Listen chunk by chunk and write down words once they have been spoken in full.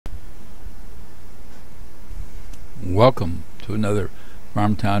Welcome to another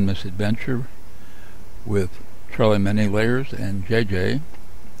Farmtown Misadventure with Charlie Many Layers and JJ.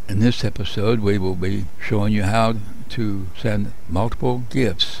 In this episode we will be showing you how to send multiple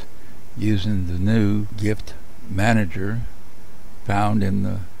gifts using the new gift manager found in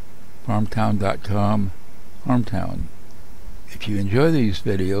the farmtown.com Farmtown. If you enjoy these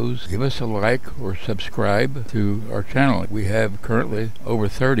videos, give us a like or subscribe to our channel. We have currently over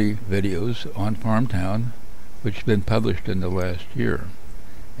 30 videos on Farmtown which have been published in the last year,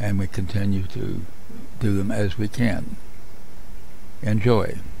 and we continue to do them as we can.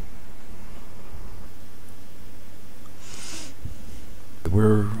 Enjoy.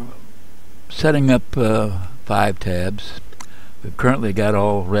 We're setting up 5 tabs. We've currently got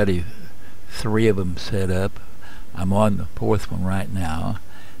already 3 of them set up. I'm on the 4th one right now,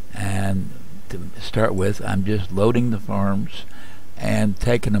 and to start with, I'm just loading the farms and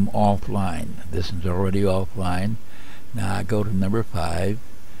taking them offline. This is already offline. Now I go to number 5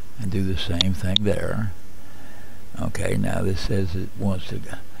 and do the same thing there. Okay, now this says it wants to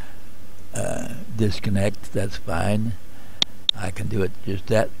disconnect. That's fine. I can do it just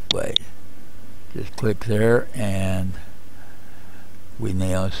that way. Just click there and we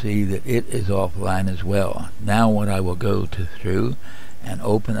now see that it is offline as well. Now what I will go through and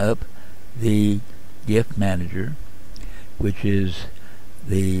open up the gift manager, which is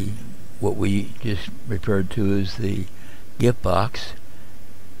what we just referred to as the gift box.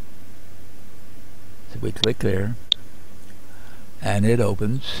 So we click there and it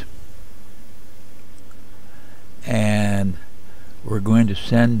opens, and we're going to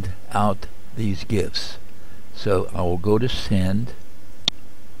send out these gifts. So I will go to send,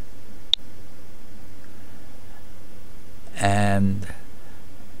 and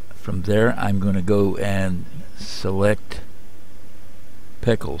from there I'm going to go and select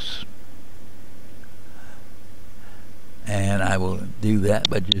pickles, and I will do that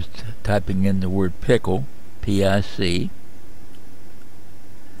by just typing in the word pickle, P-I-C.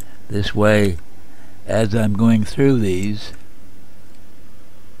 This way, as I'm going through these,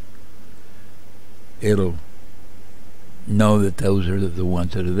 it'll know that those are the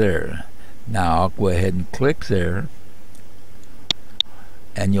ones that are there. Now I'll go ahead and click there,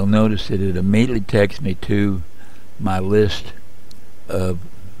 and you'll notice that it immediately takes me to my list of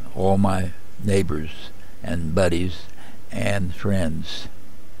all my neighbors and buddies and friends,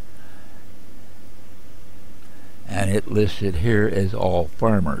 and it lists it here as all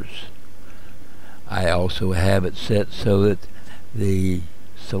farmers. I also have it set so that the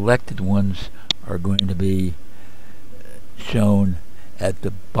selected ones are going to be shown at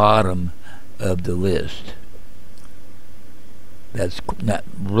the bottom of the list. That's not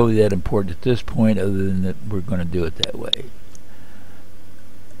really that important at this point, other than that we're going to do it that way.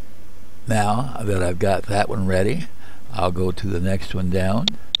 Now that I've got that one ready, I'll go to the next one down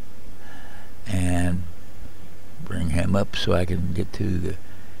and bring him up so I can get to the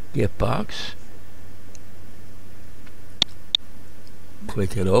gift box.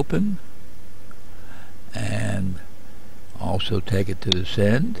 Click it open and also take it to the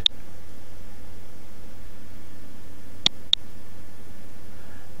send.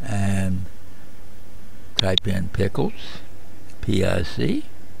 And type in pickles, P-I-C.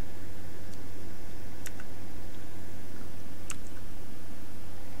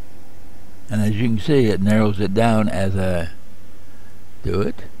 And as you can see, it narrows it down as I do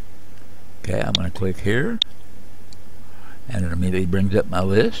it. Okay, I'm going to click here, and it immediately brings up my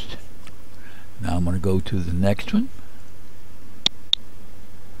list. Now I'm going to go to the next one.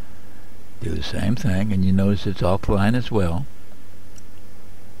 Do the same thing, and you notice it's offline as well.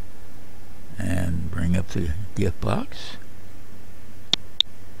 And bring up the gift box.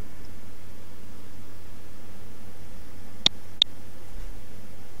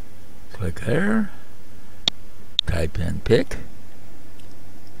 Click there. Type in pick.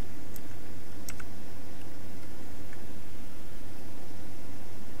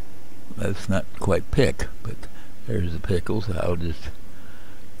 That's not quite pick, but there's the pickles. I'll just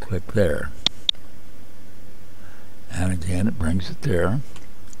click there. And again, it brings it there.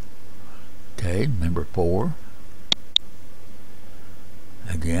 Okay, number 4.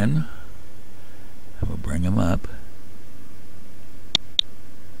 Again, I will bring them up.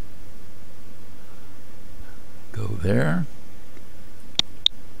 Go there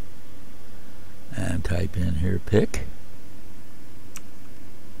and type in here pick.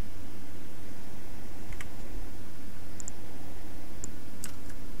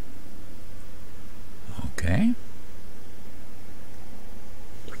 Okay.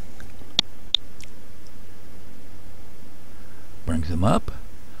 Brings them up.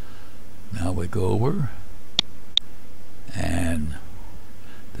 Now we go over And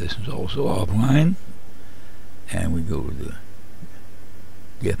this is also offline. And we go to the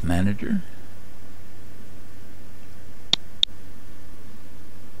Gift Manager.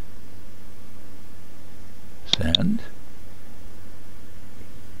 Send.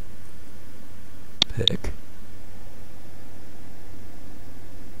 Pick.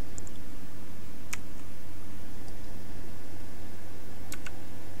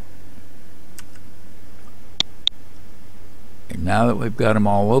 And now that we've got them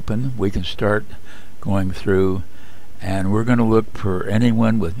all open, we can start going through, and we're going to look for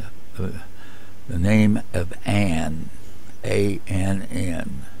anyone with the name of Ann,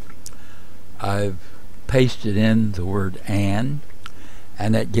 A-N-N. I've pasted in the word Ann,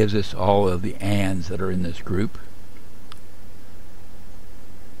 and that gives us all of the Anns that are in this group,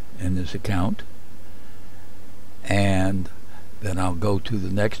 in this account. And then I'll go to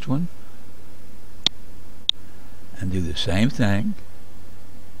the next one and do the same thing.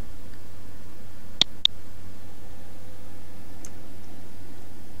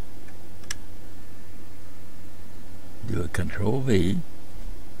 Do a Control V,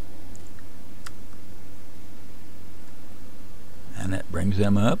 and that brings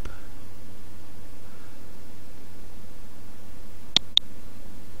them up.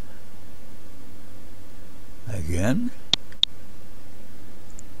 Again.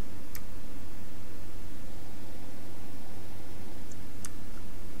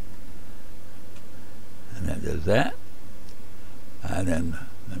 And that does that. And then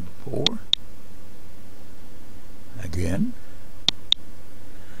number 4. Again.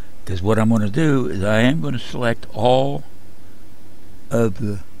 Because what I'm going to do is I am going to select all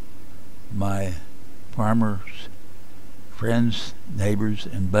of my farmers, friends, neighbors,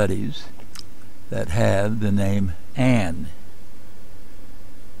 and buddies that have the name Ann.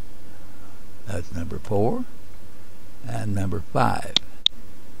 That's number 4 and number 5.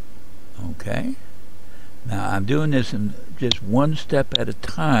 Okay. Now I'm doing this in just one step at a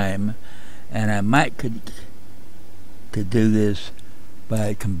time, and I might could do this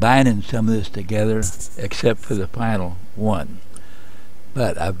by combining some of this together, except for the final one.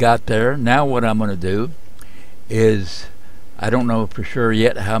 But I've got there. Now what I'm going to do is, I don't know for sure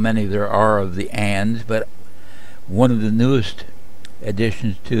yet how many there are of the Anns, but one of the newest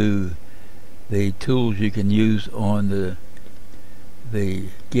additions to the tools you can use on the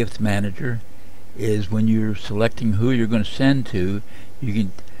Gift Manager is when you're selecting who you're going to send to, you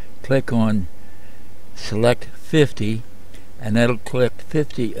can click on Select 50, and that'll collect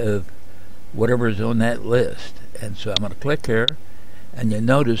 50 of whatever is on that list. And so I'm going to click here, and you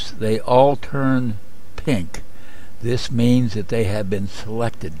notice they all turn pink. This means that they have been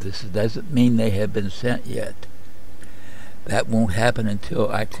selected. This doesn't mean they have been sent yet. That won't happen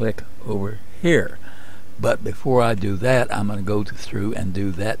until I click over here. But before I do that, I'm going to go through and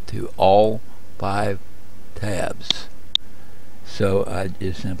do that to all 5 tabs. So I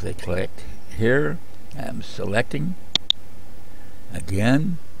just simply click here. I'm selecting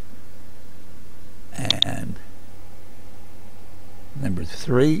again, and number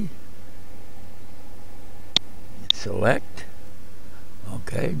 3, select.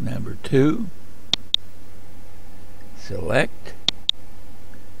 Okay, number 2, select,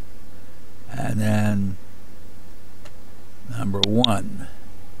 and then number 1,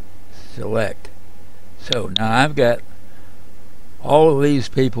 select. So now I've got all of these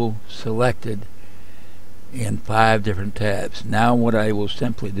people selected in 5 different tabs. Now what I will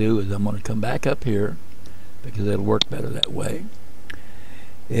simply do is I'm going to come back up here, because it'll work better that way,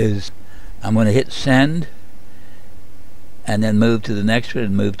 is I'm going to hit send, and then move to the next one,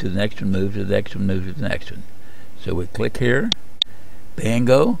 and move to the next one, move to the next one, move to the next one. So we click here,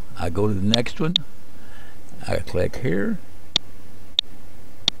 bingo, I go to the next one, I click here,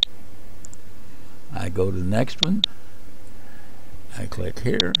 I go to the next one, I click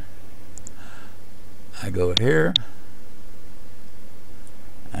here, I go here,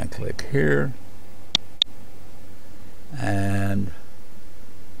 I click here, and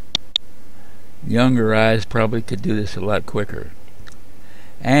younger eyes probably could do this a lot quicker.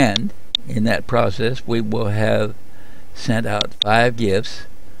 And in that process, we will have sent out 5 gifts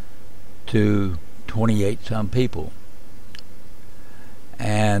to 28 some people.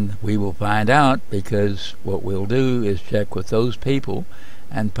 And we will find out, because what we'll do is check with those people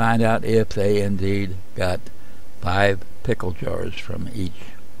and find out if they indeed got 5 pickle jars from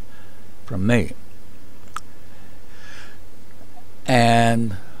me.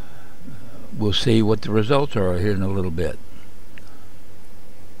 And we'll see what the results are here in a little bit.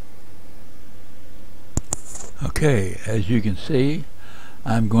 Okay, as you can see,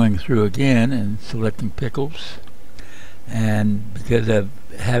 I'm going through again and selecting pickles, and because I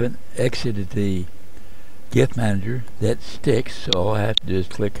haven't exited the Gift Manager, that sticks, so all I have to do is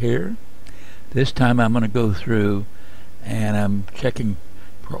click here. This time I'm going to go through and I'm checking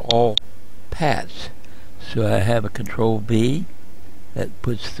for all PATs. So I have a Control V that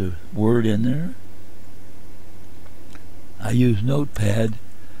puts the word in there. I use Notepad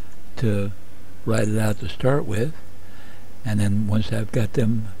to write it out to start with, and then once I've got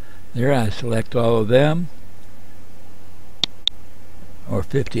them there, I select all of them, or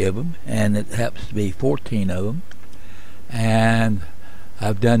 50 of them, and it happens to be 14 of them, and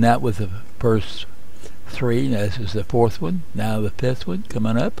I've done that with the first 3. This is the 4th one. Now the 5th one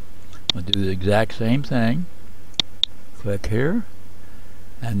coming up. I'll do the exact same thing. Click here,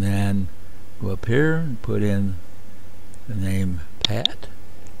 and then go up here and put in the name Pat.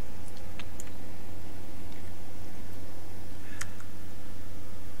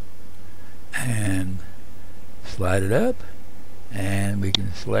 And slide it up, and we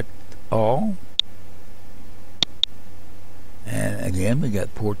can select all. And again, we got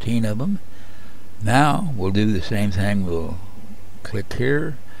 14 of them. Now we'll do the same thing. We'll click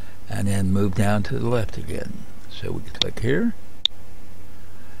here and then move down to the left again. So we can click here,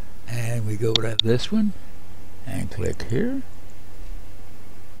 and we go to this one and click here,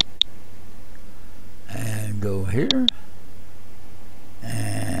 and go here,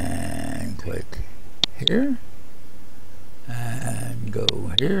 and click here, and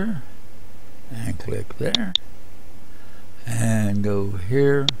go here, and click there, and go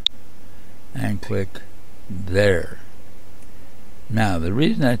here, and click there. Now the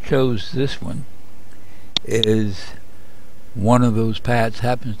reason I chose this one is one of those PATs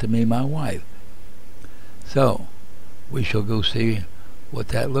happens to be my wife. So we shall go see what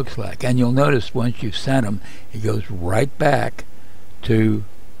that looks like. And you'll notice once you've sent them, it goes right back to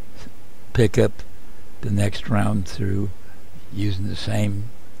pick up the next round through using the same,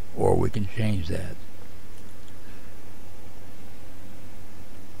 or we can change that.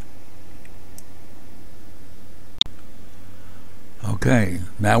 Okay,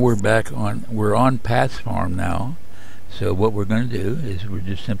 now we're on Pat's farm now. So what we're going to do is we're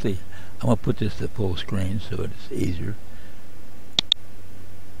just simply, I'm going to put this to full screen so it's easier.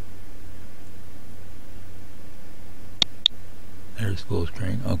 There's full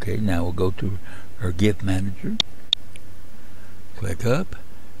screen. Okay, now we'll go to our Gift Manager. Click up,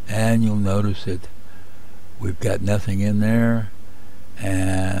 and you'll notice that we've got nothing in there,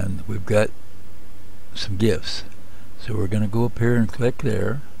 and we've got some gifts. So we're going to go up here and click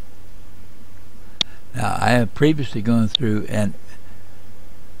there. Now I have previously gone through and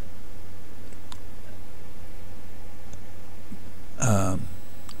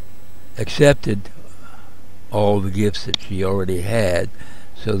accepted all the gifts that she already had.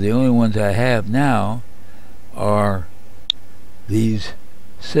 So the only ones I have now are these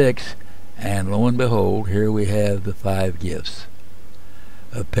 6, and lo and behold, here we have the 5 gifts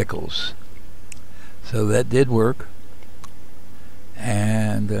of pickles. So that did work,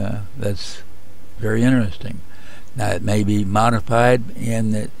 and that's very interesting. Now it may be modified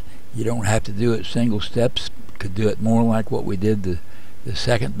in that you don't have to do it single steps. Could do it more like what we did the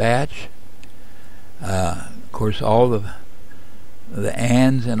second batch. Of course, all the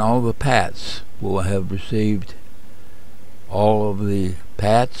ands and all the pats will have received. All of the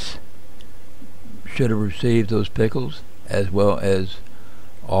pats should have received those pickles, as well as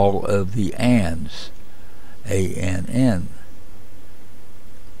all of the ands, A-N-N,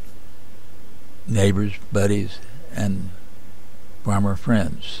 neighbors, buddies, and farmer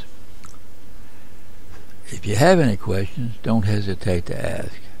friends. If you have any questions, don't hesitate to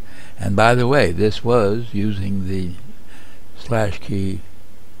ask. And by the way, this was using the /key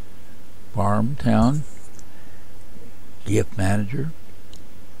farm town Gift Manager,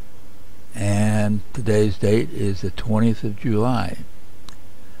 and today's date is the 20th of July,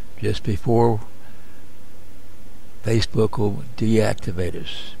 just before Facebook will deactivate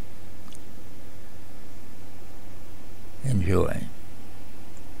us. Enjoy.